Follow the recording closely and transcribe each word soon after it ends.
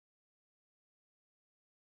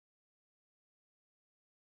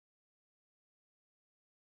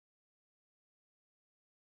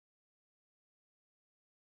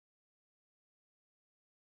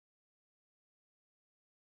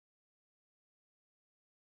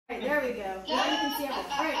Alright, there we go. Now you can see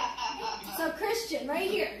everything. Alright, so Christian, right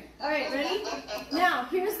here. Alright, ready? Now,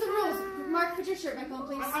 here's the rules. Mark, put your shirt back on,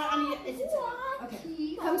 please.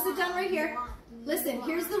 Okay, come sit down right here. Listen,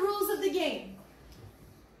 here's the rules of the game.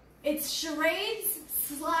 It's charades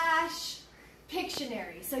 /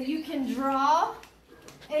 Pictionary. So you can draw,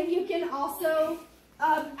 and you can also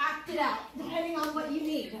act it out, depending on what you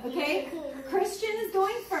need, okay? Christian is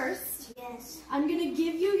going first. Yes. I'm going to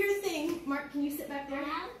give you your thing. Mark, can you sit back there?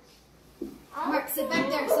 Mark, sit back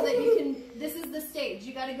there so that you can, this is the stage.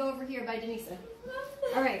 You got to go over here by Denisa.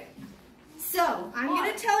 All right. So, I'm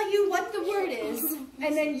going to tell you what the word is,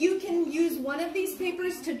 and then you can use one of these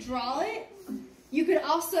papers to draw it. You could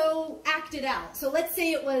also act it out. So, let's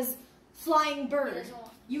say it was flying bird.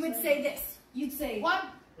 You would say this. You'd say, what?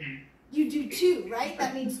 You do 2, right?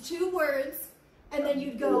 That means 2 words, and then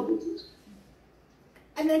you'd go,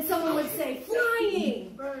 and then someone would say,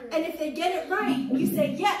 flying. And if they get it right, you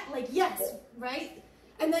say, yeah, like yes, right?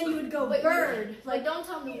 And then you would go, bird. Like, don't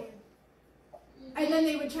tell me. And then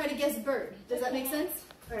they would try to guess bird. Does that make sense?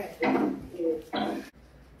 All right.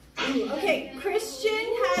 Okay,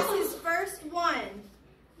 Christian has his first one.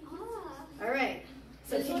 All right.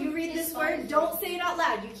 So can you read this word? Don't say it out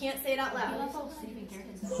loud. You can't say it out loud.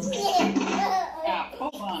 Yeah,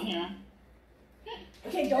 hold on here.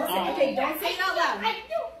 Okay, don't say it out loud.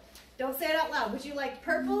 Don't say it out loud. Would you like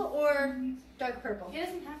purple or dark purple? He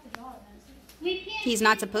doesn't have to draw it. He's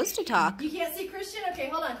not supposed to talk. You can't see Christian? Okay,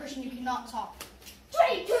 hold on, Christian. You cannot talk.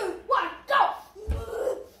 3, 2, 1, go!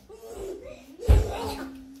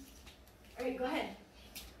 All right, go ahead.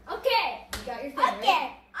 Okay. You got your thing,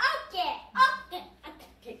 right? Okay.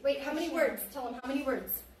 Okay, wait, how many words? Tell him how many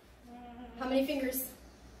words. How many fingers?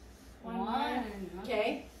 1.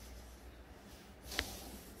 Okay.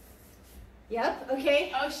 Yep,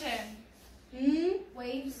 okay. Ocean.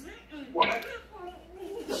 Waves.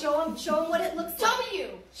 Show him what it looks like. W.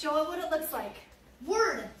 Show him what it looks like.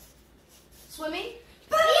 Word. Swimming.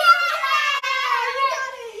 Boom! Yeah!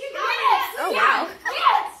 You got it! Oh, wow.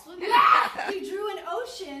 Yes! Yeah! You drew an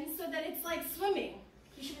ocean so that it's like swimming.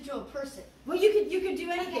 You should have drew a person. Well, you could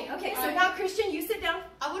do anything. Okay, so now Christian, you sit down.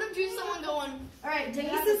 I would have drew someone going. All right,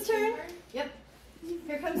 Denise's turn. Yep.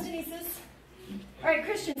 Here comes Denise's. All right,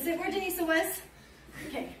 Christian, sit where Denise was.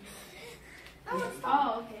 Okay.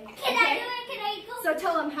 Oh, okay. Can I go? So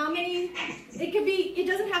tell him how many. It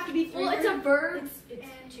doesn't have to be 3. Well, it's a bird.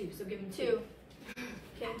 It's 2, so give him 2.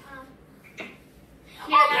 Okay.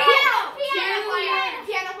 Piano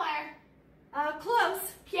player. Close.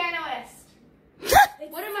 Pianoist.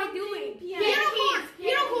 What am I doing? Piano chords.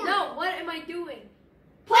 No, what am I doing?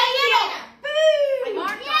 Play piano. Boom!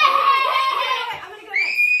 Mark. I'm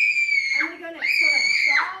gonna go next.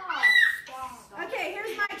 Hold on. Okay,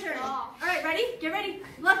 here's my turn. All right, ready? Get ready.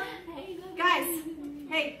 Look, guys.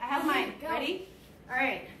 Hey, I have mine. Ready? All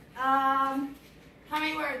right. How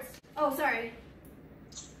many words? Oh, sorry.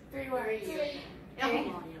 3 words.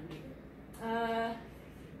 Okay.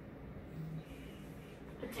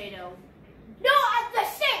 Potato. No, the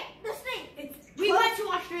state. We went to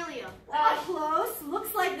Australia. Close.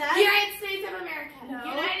 Looks like that. United States of America. No.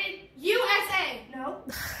 USA. No.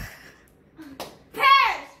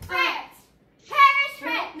 Paris.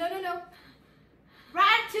 France. No.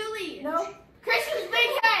 Ratatouille. No. Christmas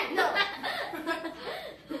Big Head. No.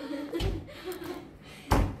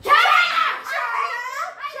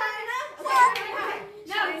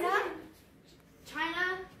 China.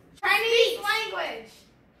 Chinese language.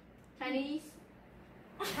 Chinese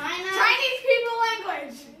people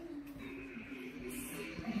language.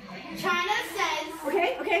 China says.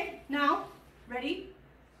 Okay. Now, ready?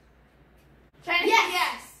 China says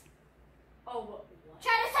yes. Oh, what?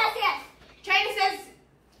 China says yes. China says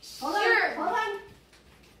Hold sure. on.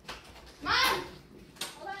 Mom.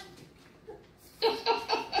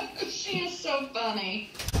 She is so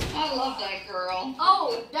funny. I love that girl.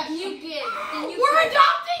 Oh, that you did. We're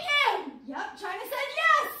adopted.